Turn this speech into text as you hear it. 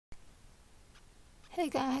Hey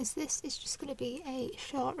guys, this is just going to be a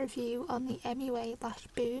short review on the MUA Lash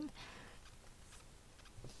Boom.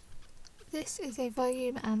 This is a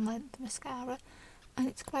volume and length mascara and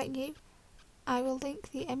it's quite new. I will link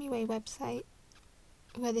the MUA website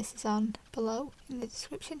where this is on below in the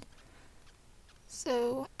description.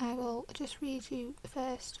 So I will just read you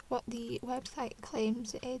first what the website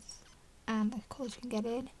claims it is and the colours you can get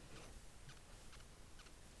in.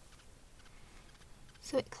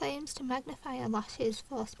 So it claims to magnify your lashes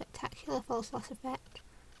for spectacular false lash effect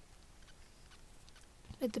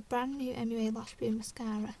with the brand new MUA Lash Boom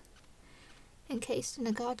mascara. Encased in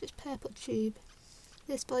a gorgeous purple tube,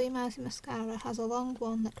 this volumizing mascara has a long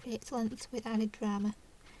wand that creates length with added drama.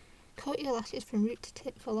 Coat your lashes from root to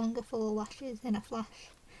tip for longer, fuller lashes in a flash,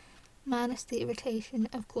 minus the irritation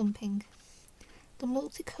of clumping. The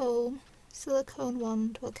multi-comb silicone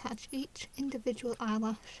wand will catch each individual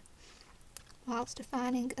eyelash whilst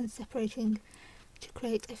defining and separating to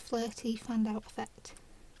create a flirty fanned-out effect.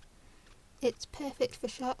 It's perfect for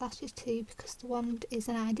short lashes too, because the wand is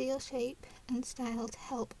an ideal shape and style to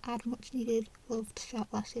help add much needed love to short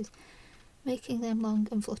lashes, making them long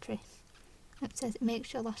and fluttery. It says it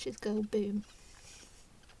makes your lashes go boom.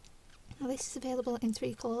 Now this is available in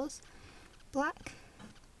 3 colours: black,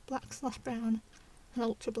 black/brown and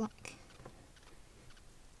ultra black.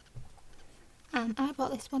 And I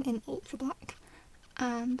bought this one in ultra black,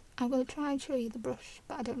 and I'm going to try and show you the brush,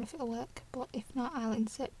 but I don't know if it'll work, but if not I'll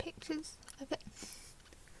insert pictures of it.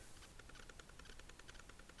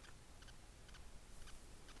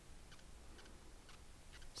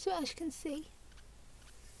 So as you can see,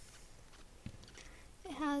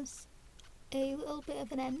 it has a little bit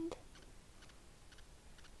of an end,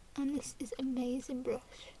 and this is an amazing brush.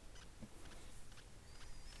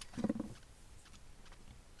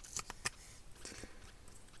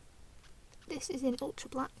 This is in ultra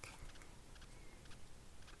black.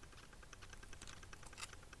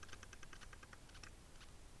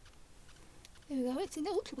 There we go, it's in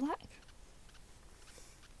ultra black.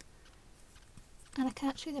 And I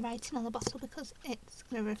can't show the writing on the bottle because it's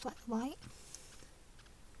going to reflect the light.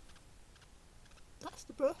 That's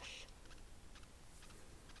the brush.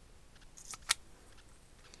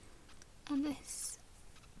 And this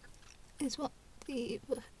is what they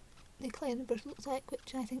claim the brush looks like,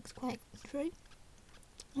 which I think is quite true.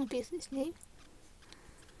 Obviously it's new,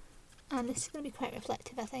 and this is going to be quite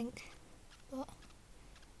reflective, I think, but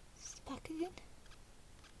this is the packaging.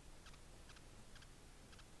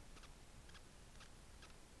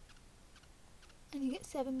 And you get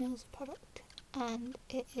 7 ml of product, and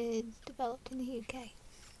it is developed in the UK.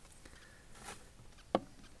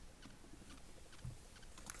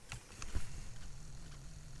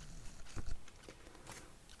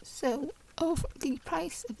 So, the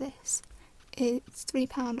price of this is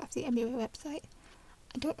 £3 off the MUA website.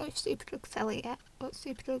 I don't know if Superdrug sell it yet, but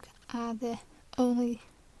Superdrug are the only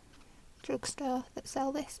drugstore that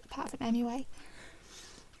sell this apart from MUA.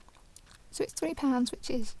 So it's £3, which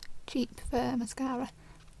is cheap for a mascara,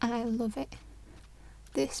 and I love it.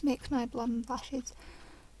 This makes my blonde lashes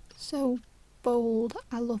so bold.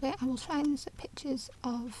 I love it. I will try and insert pictures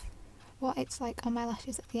of what it's like on my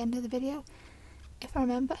lashes at the end of the video, if I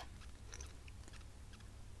remember.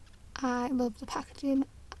 I love the packaging.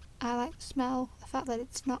 I like the smell, the fact that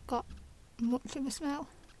it's not got much of a smell.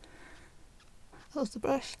 I love the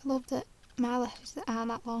brush. I love that my lashes aren't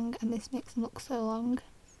that long and this makes them look so long.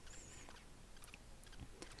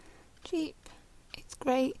 Cheap, it's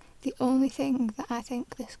great. The only thing that I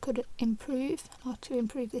think this could improve, or to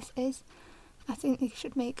improve this, is I think they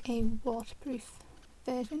should make a waterproof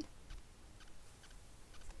version.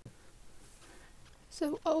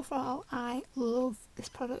 So overall, I love this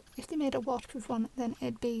product. If they made a waterproof one, then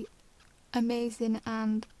it'd be amazing,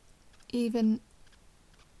 and even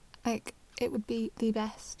like it would be the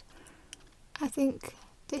best. I think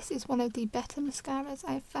this is one of the better mascaras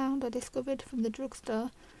I've found or discovered from the drugstore,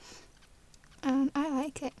 and I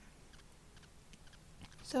like it.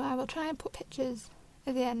 So I will try and put pictures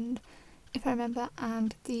at the end if I remember,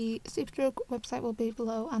 and the Superdrug website will be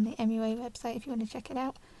below, and the MUA website if you want to check it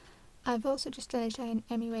out. I've also just done a giant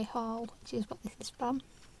MUA haul, which is what this is from,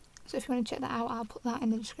 so if you want to check that out, I'll put that in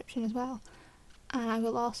the description as well. And I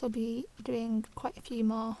will also be doing quite a few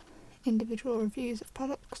more individual reviews of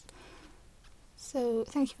products. So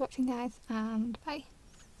thank you for watching guys, and bye.